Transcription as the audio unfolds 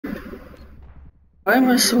Why am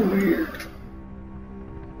I so weird?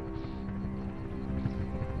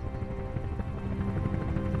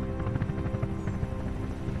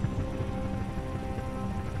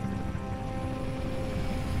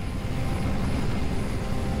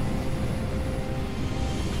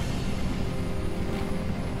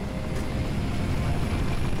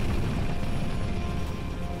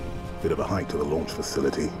 Bit of a hike to the launch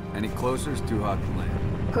facility. Any closer is too hot to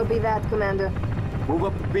land. Could be that, Commander. Move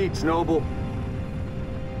up the beach, Noble.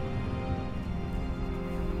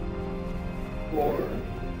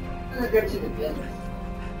 Let's go to the business.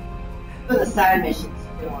 For the side missions,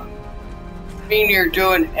 go on. I mean, you're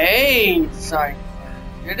doing a side.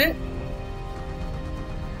 Did it?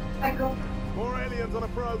 Michael, More aliens on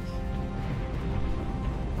approach.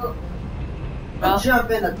 I'll jump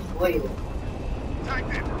in the toilet.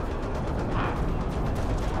 Tagged in.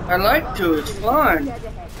 I like to. It's fun. Wait,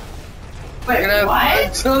 You're gonna have fun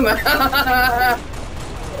what? somehow.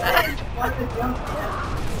 What the jump?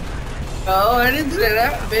 Oh, I didn't say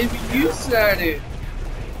that. Maybe you said it.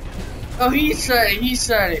 Oh, he said it. He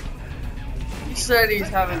said it. He said he's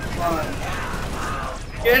having fun.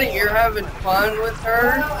 Get it? You're having fun with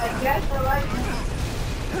her? Well, I guess I like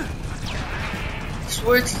it.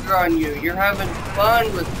 Switched it on you. You're having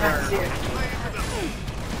fun with That's her. it.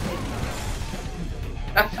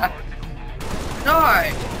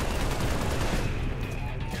 Die!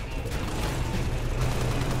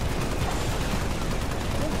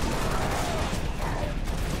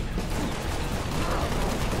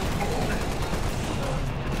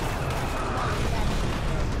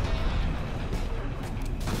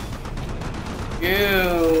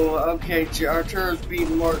 Ew. Okay, Arturo's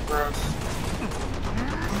beating more gross.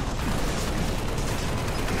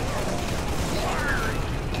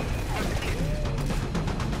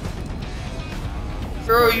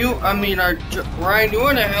 Ryan, you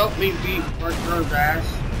want to help me beat Arturo's ass?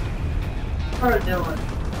 What are you doing?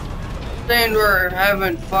 Saying we're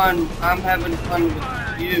having fun. I'm having fun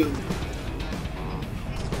with you.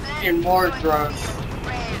 And more gross.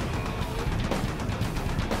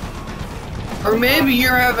 Or maybe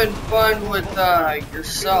you're having fun with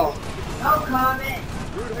yourself. No comment.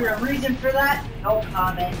 Is there a reason for that? No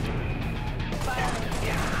comment.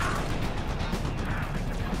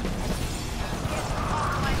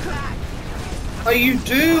 Oh, you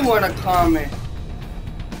do want to comment.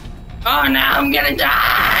 Oh, now I'm gonna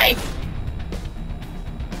die!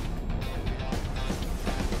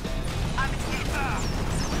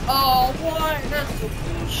 Oh, what? That's some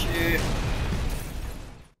bullshit.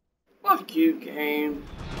 Fuck you, game.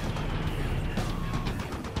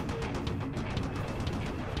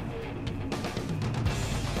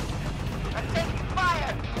 I'm taking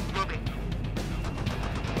fire! Moving.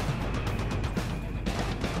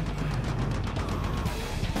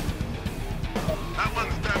 That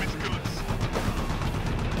one's damaged goods.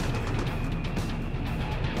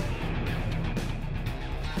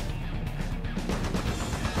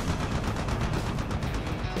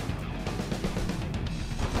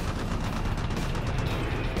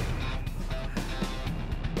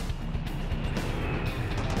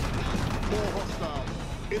 More hostile.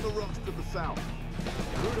 In the rocks to the south.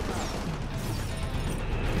 Root 'em out.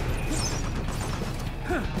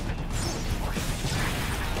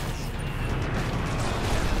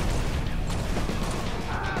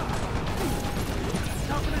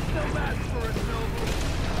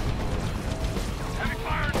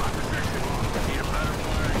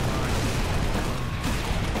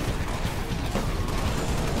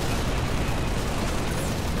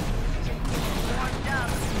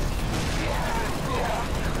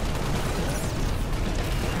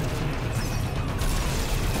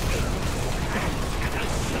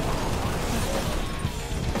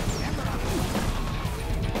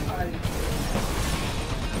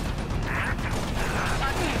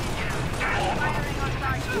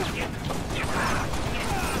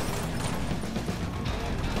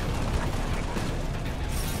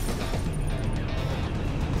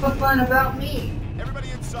 What's fun about me? Everybody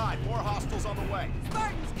inside. More hostiles on the way.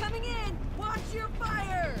 Spartans coming in! Watch your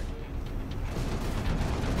fire!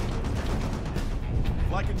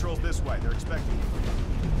 Flight control's this way. They're expecting you.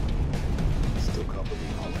 Still can't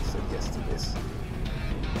believe Holland said yes to this.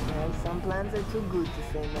 Well, some plans are too good to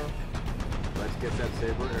say no. Let's get that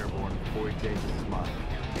Saber airborne before he changes his mind.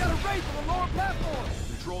 Got a raid from the lower platform!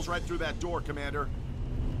 Control's right through that door, Commander.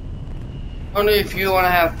 Only if you want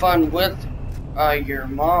to have fun with your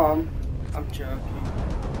mom. I'm joking.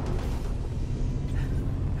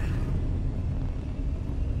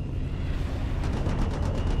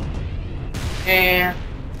 And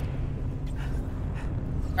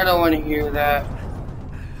I don't want to hear that.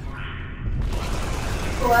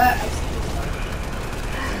 what?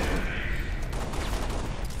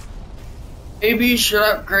 Maybe you should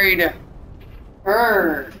upgrade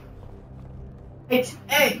her.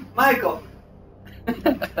 Hey, Michael.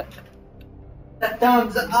 The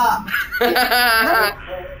thumbs up.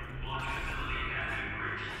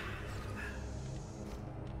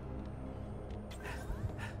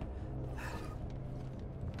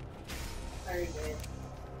 Sorry, man.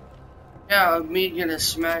 Yeah, me gonna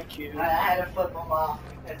smack you. I had to flip them off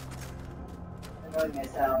because I annoyed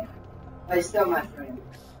myself. But he's still my friend.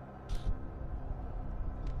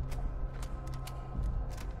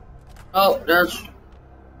 Oh, that's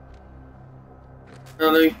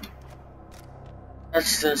really.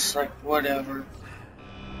 That's just like whatever.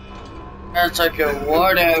 That's like a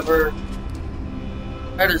whatever.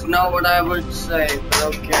 That is not what I would say, but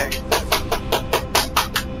okay.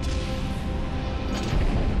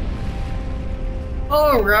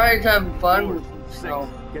 Alright, have fun with yourself.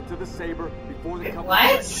 Get to the Saber before they come.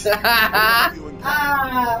 What? Ah!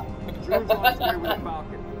 June's on his way with the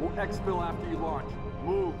Falcon. We'll exfil after you launch.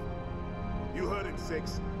 Move. You heard him,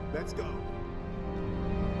 6. Let's go.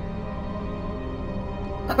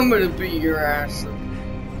 I'm gonna beat your ass.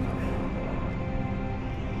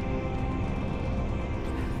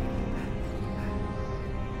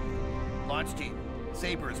 Launch team,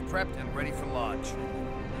 Saber is prepped and ready for launch.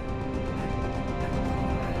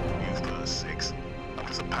 You first, 6. I'm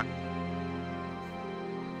just a pack.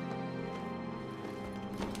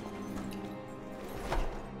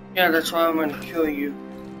 Yeah, that's why I'm gonna kill you.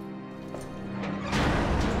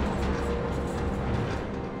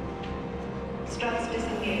 Struts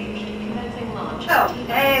disengaged. Commencing launch. Oh,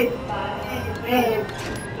 hey. 5, Hey.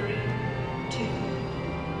 3, 2.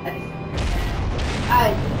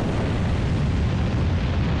 Hi.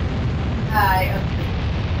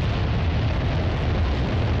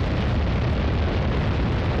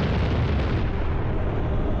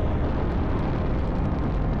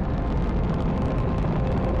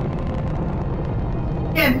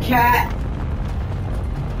 Damn cat.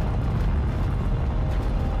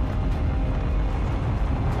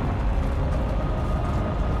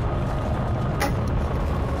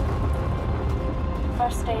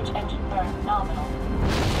 First stage engine burn nominal.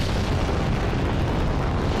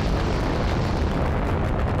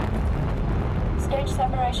 Stage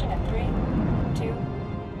separation in 3, 2,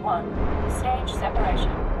 1. Stage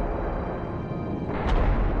separation.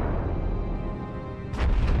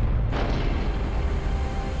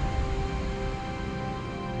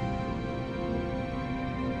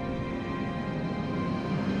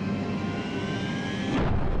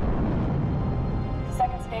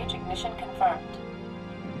 Second stage ignition confirmed.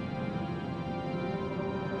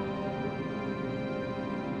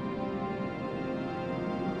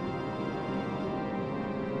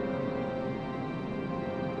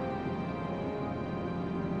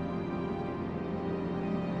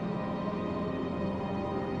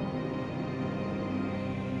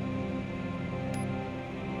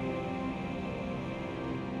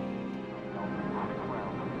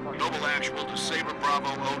 Noble Actual to Saber Bravo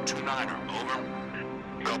 029er. Over.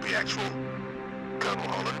 Copy Actual. Colonel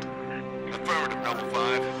Holland. Affirmative, Noble 5.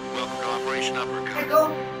 Welcome to Operation Uppercut.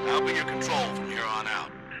 I'll be your control from here on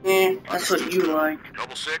out. That's what you like.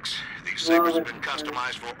 Noble 6, these Sabers have been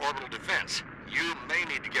customized for orbital defense. You may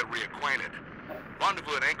need to get reacquainted.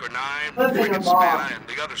 Rendezvous at Anchor 9, Look at Frigate them all. Savannah, and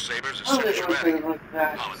the other Sabers as soon as you're ready. Like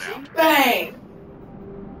that. Holland out. Bang!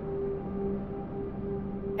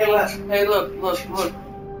 Hey, look.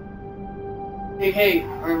 Hey,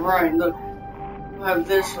 Ryan, look. I have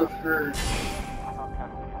this with her.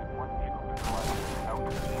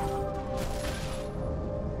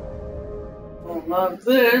 I love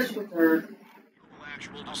this with her. Noble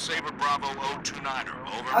Actual to Saber Bravo 029er.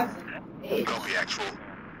 Over. Copy Actual.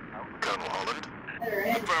 Colonel Holland.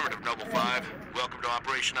 Affirmative, Noble 5. Welcome to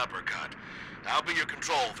Operation Uppercut. I'll be your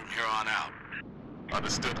control from here on out.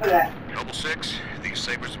 Understood. Noble 6, these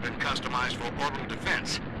Sabers have been customized for orbital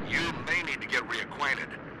defense. You may need to get reacquainted.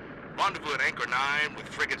 Rendezvous at Anchor 9 with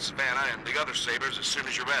Frigate Savannah and the other Sabers as soon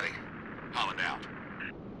as you're ready. Holland out.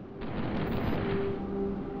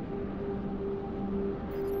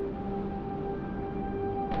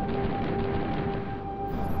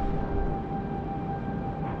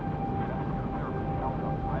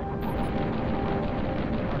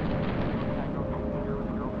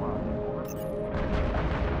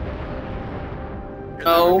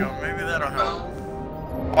 No. Maybe that'll help.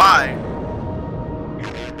 Why?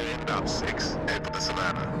 About 6, head for the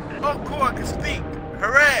Savannah. Oh, cool, I can speak.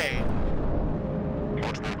 Hooray!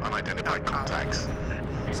 Multiple unidentified contacts.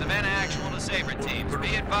 Savannah Actual to Saber teams.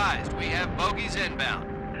 Be advised, we have bogies inbound.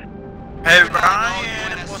 Hey, All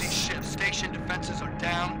Ryan. UNSC ships. Station defenses are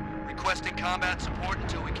down. Requesting combat support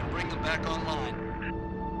until we can bring them back online.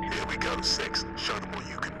 Here we go, 6. Show them what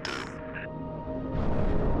you can do.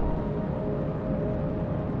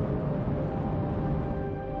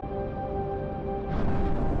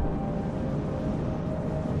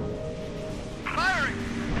 Firing!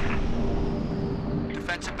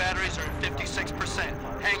 Defensive batteries are at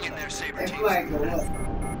 56%. Hang in there, Saber teams.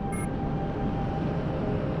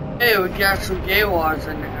 Hey, we got some gay wars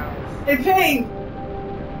in the house. Hey, Ping!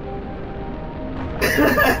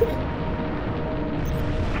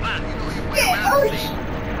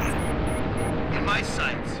 In my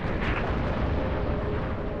sights.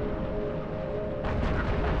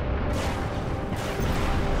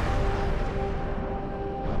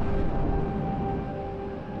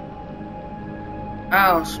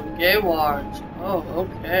 Wow, some gay wars. Oh,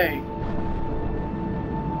 okay.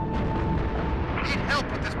 Need help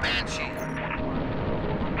with this Banshee.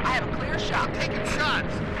 I have a clear shot. Taking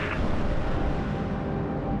shots.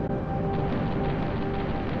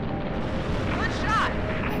 Good shot.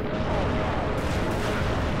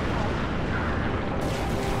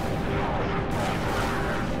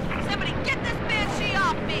 Somebody get this Banshee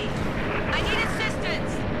off me. I need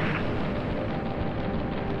assistance.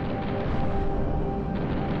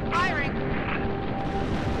 Firing.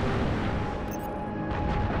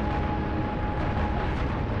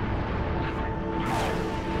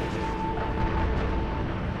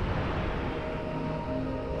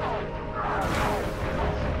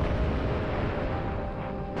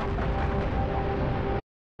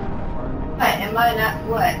 Am I not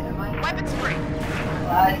what? Am I Weapons free.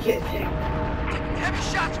 I get picked. Taking heavy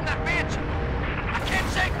shots from that Banshee. I can't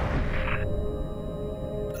shake her.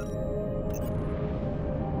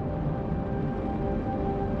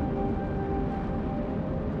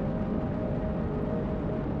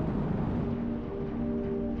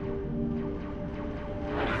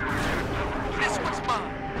 This one's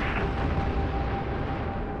mine.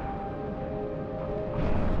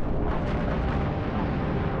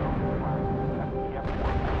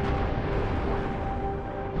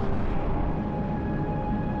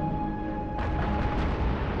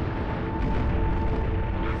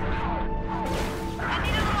 I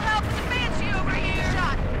need a little help with the Banshee over here.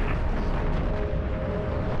 Shot.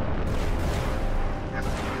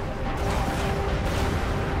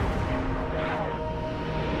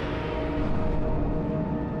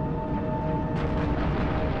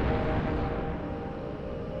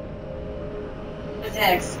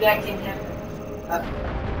 Wasn't expecting him.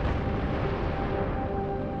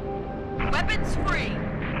 Weapons free.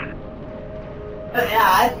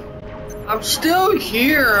 Yeah, I'm still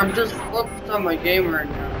here. I'm just focused on my game right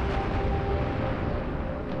now.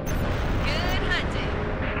 Good hunting.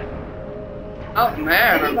 Oh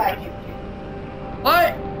man. anybody can pick.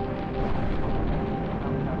 What?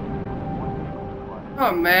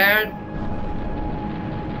 Oh man.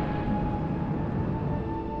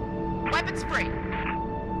 Weapons free.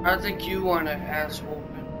 I think you want an ass whooping.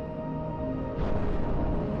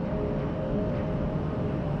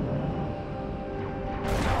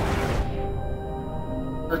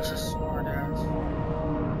 Such a smart ass.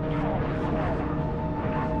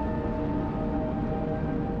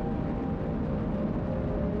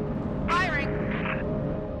 Firing.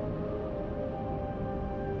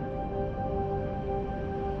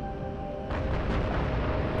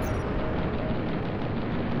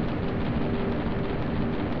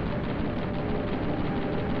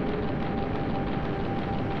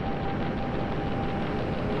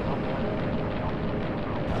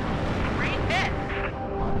 Green hit.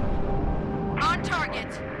 On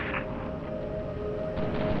target.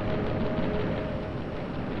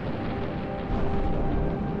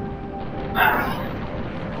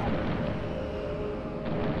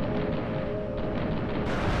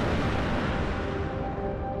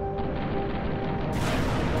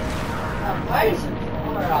 Why is it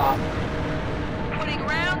far off? Putting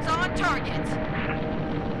rounds on target.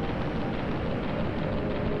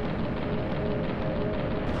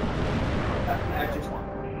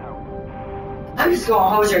 I'm just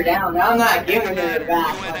gonna hose her down. I'm not giving her the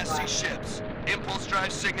back. UNSC ships. Impulse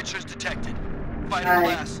drive signatures detected. Fighter Aye.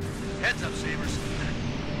 class. Heads up, Sabers.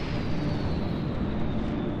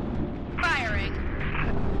 Firing.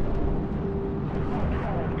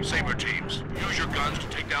 Saber teams, use your guns to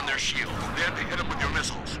take down their shields. Then hit them with your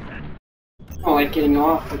missiles. I don't like getting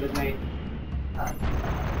off for the night.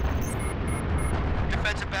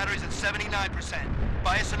 Defensive batteries at 79%.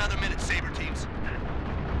 Buy us another minute, Saber teams.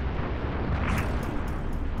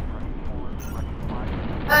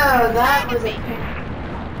 Oh, that was a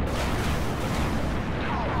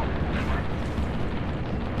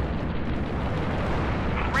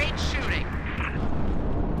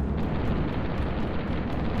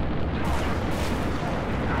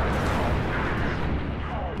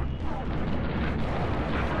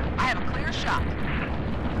shot.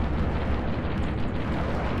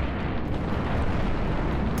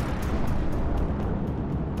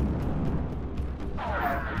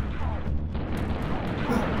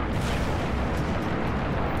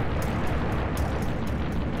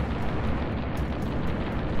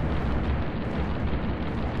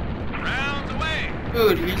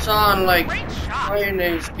 Dude, he's on like Great shot. playing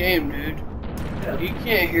his game, dude. He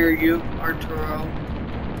can't hear you, Arturo.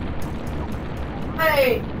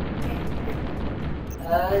 Hey!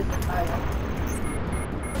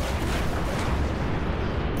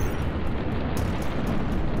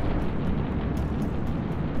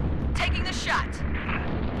 Taking the shot.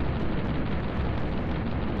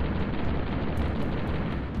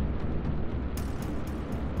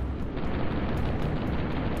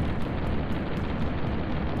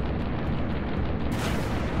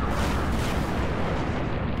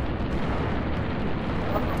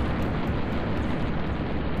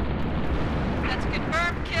 That's a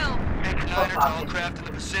confirmed kill. Anchor 9 to all craft in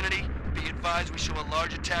the vicinity. Be advised we show a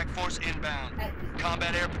large attack force inbound.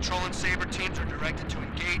 Combat air patrol and Saber teams are directed to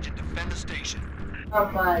engage and defend the station. Is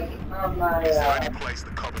there any place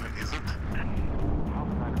the Covenant isn't?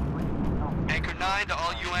 Anchor 9 to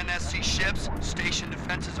all UNSC ships. Station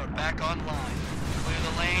defenses are back online. Clear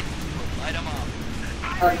the lane. We'll light them up.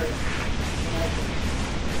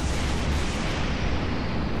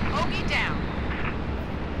 Bogey down.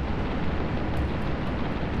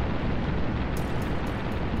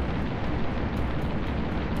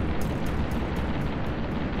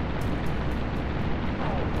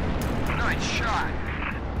 Nice shot.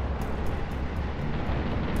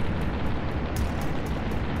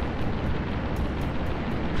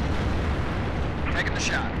 Taking the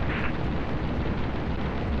shot.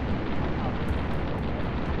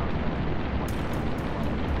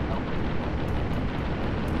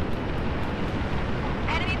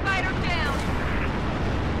 Enemy fighter down.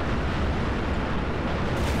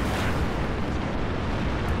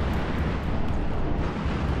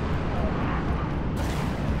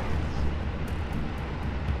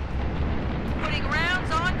 Putting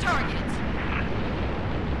rounds on target.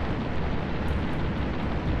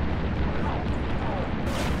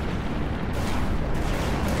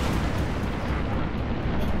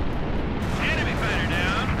 Enemy fighter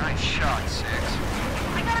down. Nice shot, 6.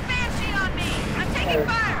 I got a Banshee on me. I'm taking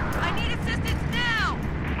fire. I need assistance now.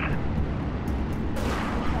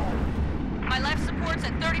 My life support's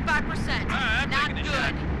at 35%. I'm Not taking a good.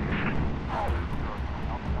 shot.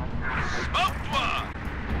 Smoked one.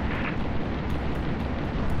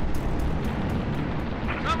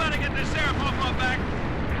 Somebody get this Seraph off my back.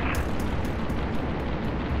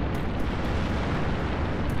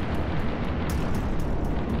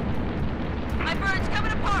 My bird's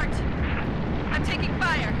coming apart. I'm taking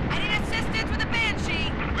fire. I need assistance with a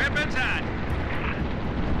Banshee. Weapons hot.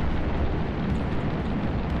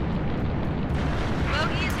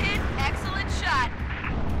 Bogey is hit. Excellent shot.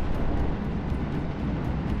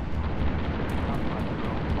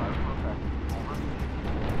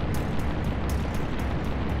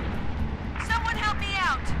 Someone help me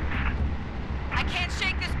out. I can't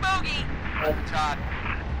shake this bogey. Weapons hot.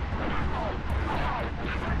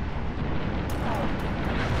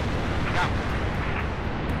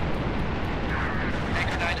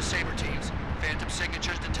 Anchor 9 to Saber teams. Phantom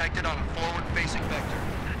signatures detected on a forward-facing vector.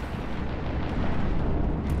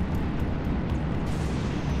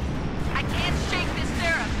 I can't shake this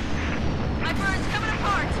Seraph. My bird's coming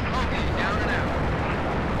apart. Okay, down and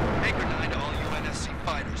out. Anchor 9 to all UNSC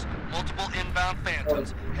fighters. Multiple inbound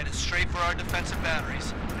Phantoms headed straight for our defensive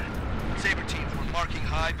batteries. Saber teams, we're marking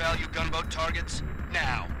high-value gunboat targets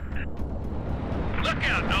now. Look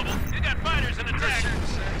out, Noble. You got fighters in attack.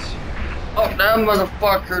 Oh, that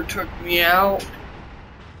motherfucker took me out.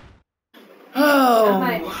 I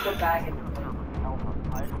might Oh, just go back and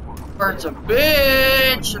Bert's a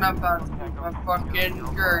bitch, and I'm about to take my fucking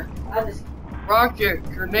I'll just rocket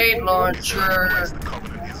grenade launcher. Place the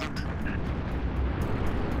Covenant isn't?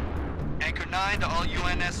 Anchor 9 to all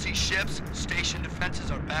UNSC ships. Station defenses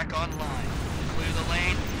are back online. Clear the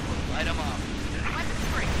lane. We'll light them up. Weapons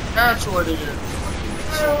free. That's what it is.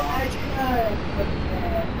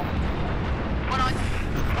 One on.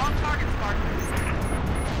 Wrong target, Spartan.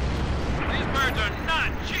 These birds are not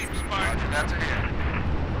cheap, Spartan. That's a hit.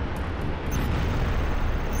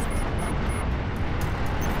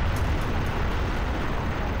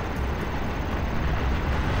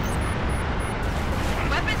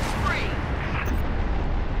 Weapons free.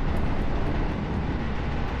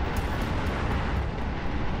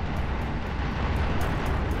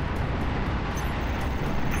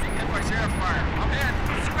 Hit by Seraph fire. I'm in.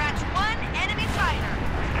 Scratch one enemy fighter.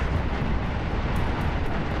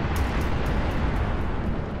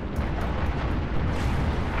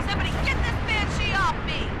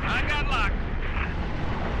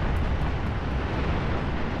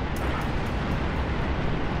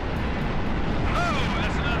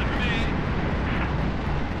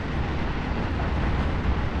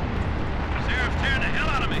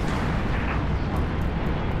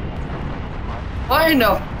 What in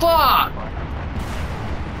the fuck?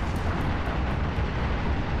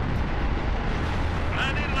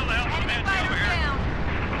 I need a little help from Enemy Banshee fighter over here. down.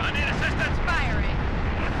 I need assistance. Firing.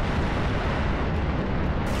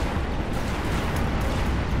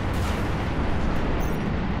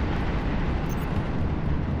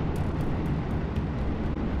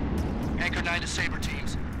 Anchor 9 to Saber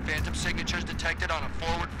teams. Phantom signatures detected on a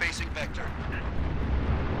forward-facing vector.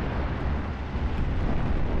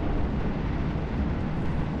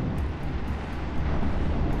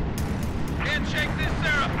 Can't shake this,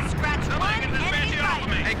 Sarah. Scratch Somebody one, get this enemy Banshee off of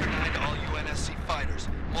me. fighter. Anchor 9 to all UNSC fighters.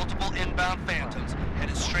 Multiple inbound Phantoms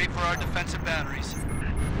headed straight for our defensive batteries.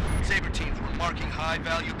 Saber teams were marking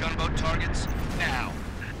high-value gunboat targets now.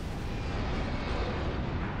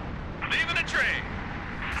 Leaving a tree.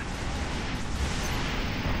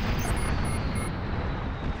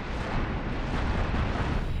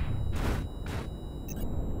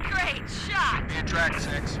 Great shot. Be a track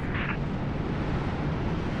 6.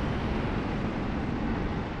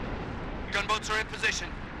 Gunboats are in position.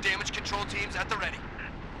 Damage control teams at the ready.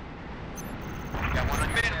 Got one on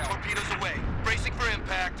Phantom torpedoes away. Bracing for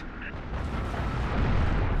impact.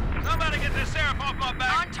 Somebody get this Seraph off my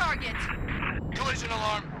back. On target. Collision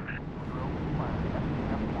alarm.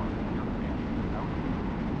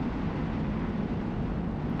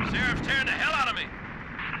 Seraph's tearing the hell out of me.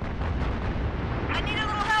 I need a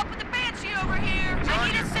little help with the Banshee over here.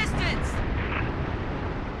 I need assistance.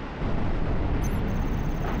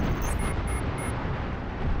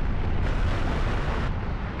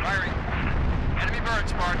 Firing. Enemy bird,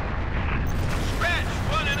 Spartan. Scratch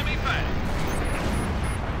one enemy fighter.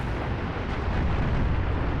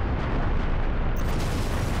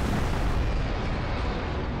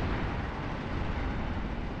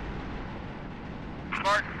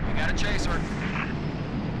 Spartan, we got a chaser.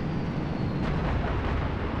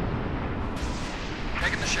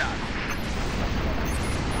 Taking the shot.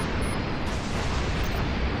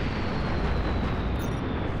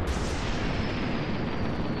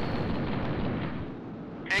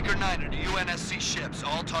 Anchor 9er to UNSC ships.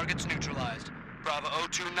 All targets neutralized. Bravo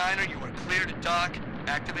 029er, you are clear to dock.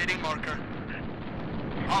 Activating marker.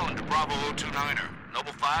 Holland to Bravo 029er.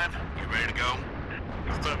 Noble 5, you ready to go?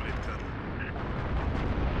 Affirmative, Colonel.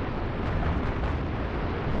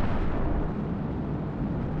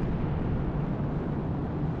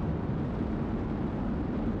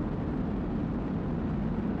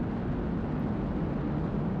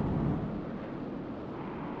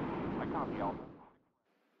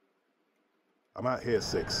 I'm out here,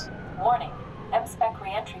 6. Warning. M-Spec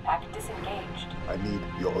re-entry pack disengaged. I need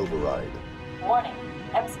your override. Warning.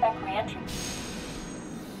 M-Spec re-entry.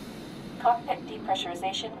 Cockpit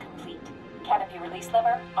depressurization complete. Canopy release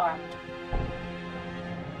lever armed.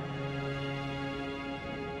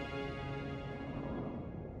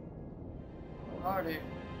 Alrighty.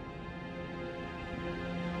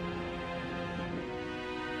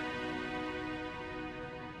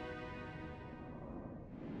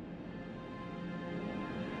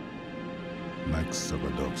 Max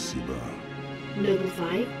Sabadov Siba. Noble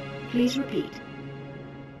 5, please repeat.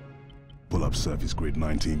 Pull up surface grid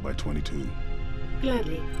 19 by 22.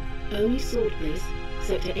 Gladly. Only Sword Base,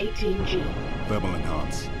 Sector 18G. Thermal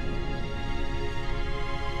enhance.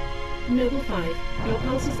 Noble 5, your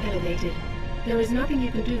pulse is elevated. There is nothing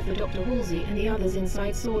you can do for Dr. Woolsey and the others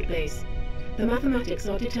inside Sword Base. The mathematics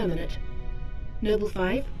are determinate. Noble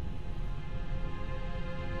 5?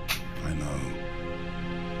 I know.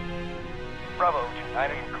 Bravo,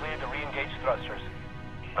 29er, you're cleared to re-engage thrusters.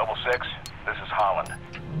 Noble 6, this is Holland.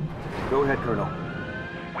 Go ahead, Colonel.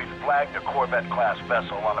 We've flagged a Corvette-class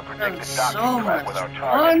vessel on a predicted So docking track with our much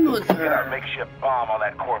target. fun with Get her. our makeshift bomb on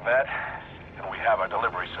that Corvette, and we have our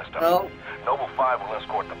delivery system. Nope. Noble 5 will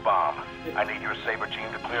escort the bomb. I need your Saber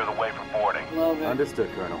team to clear the way for boarding. Love it. Understood,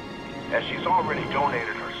 Colonel. As she's already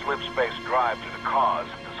donated her slip space drive to the cause,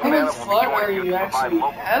 the How Savannah much will fun be are joining you you to provide actually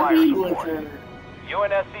local fire having with support. her?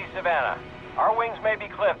 UNSC Savannah, our wings may be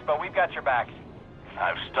clipped, but we've got your back.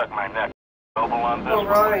 I've stuck my neck Noble on this one,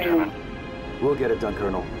 Orion. Lieutenant. We'll get it done,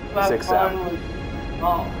 Colonel. Have 6 fun out. with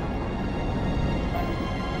Mom.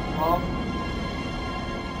 Mom.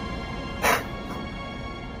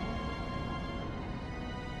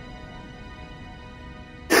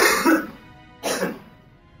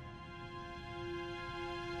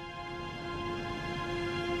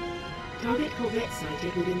 Target Corvette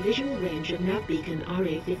sighted within visual range of nav beacon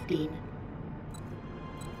RA-15.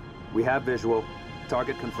 We have visual.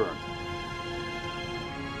 Target confirmed.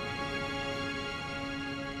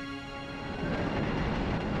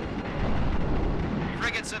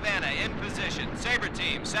 Frigate Savannah in position. Saber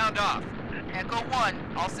team, sound off. Echo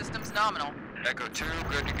 1, all systems nominal. Echo 2,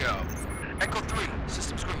 good to go. Echo 3,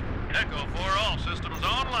 systems green. Echo 4, all systems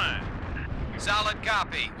online. Solid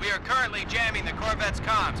copy. We are currently jamming the Corvette's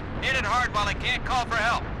comms. Hit it hard while it can't call for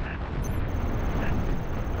help.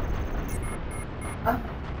 Got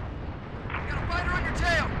a fighter on your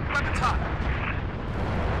tail. Weapons hot.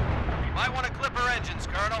 Might want to clip her engines,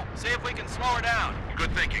 Colonel. See if we can slow her down.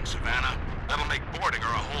 Good thinking, Savannah. That'll make boarding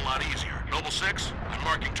her a whole lot easier. Noble 6, I'm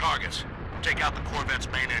marking targets. Take out the Corvette's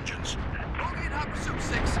main engines. Bogey in hot pursuit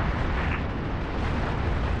 6.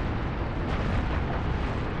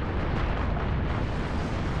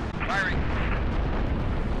 Firing.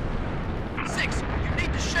 6, you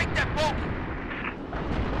need to shake that bogey.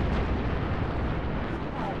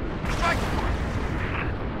 Strike.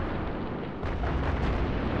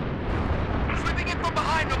 Sweeping in from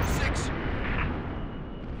behind, number 6.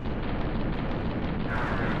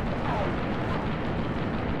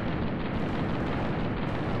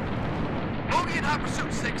 Bogey in hot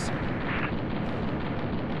pursuit 6.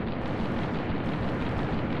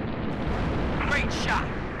 Great shot.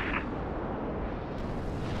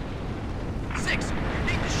 6, you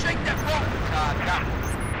need to shake that bogey. Got it.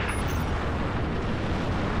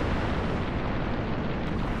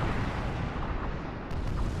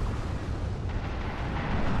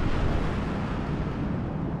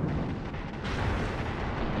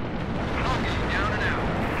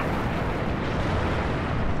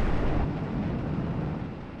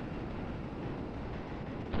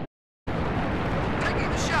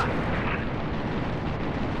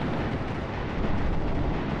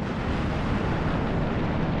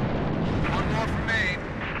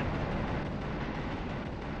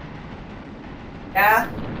 Yeah?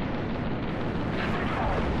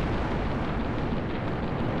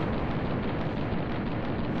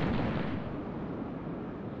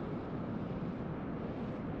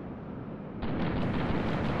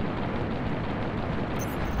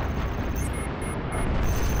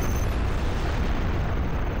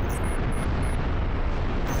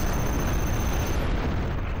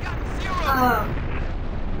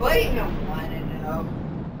 What do you want to know?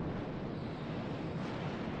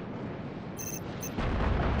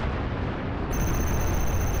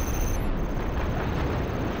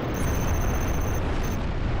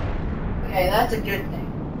 Okay, that's a good thing.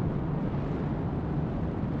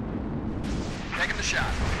 Taking the shot.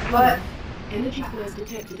 What? Energy flows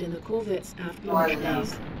detected in the Corvette's aft launch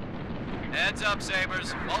bays. Heads up,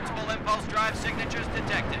 Sabres. Multiple impulse drive signatures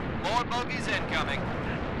detected. More bogeys incoming.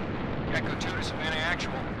 Echo 2 to Savannah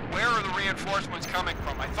Actual. Where are the reinforcements coming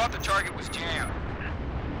from? I thought the target was jammed.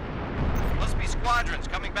 Must be squadrons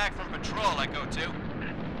coming back from patrol, Echo 2.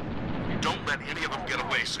 Don't let any of them get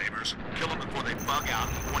away, Sabres. Kill them before they bug out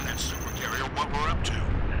and warn that supercarrier what we're up to.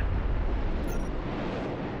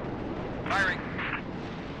 Firing.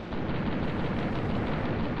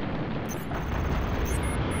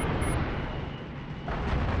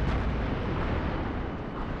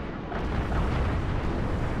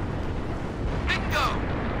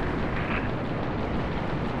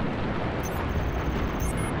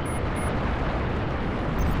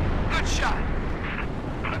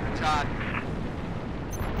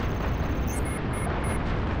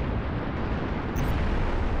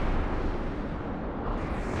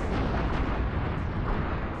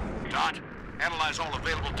 Analyze all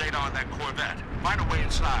available data on that Corvette. Find a way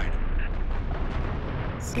inside.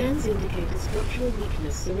 Scans indicate a structural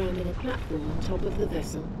weakness surrounding a platform on top of the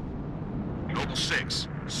vessel. Noble 6,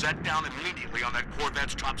 set down immediately on that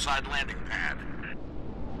Corvette's topside landing pad.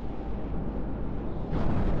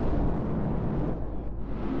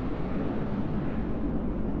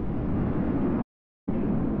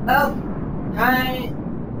 Oh, right.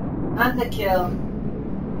 Not the kill.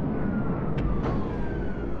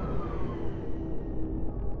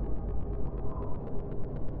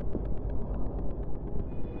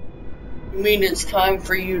 You mean it's time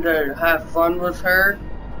for you to have fun with her?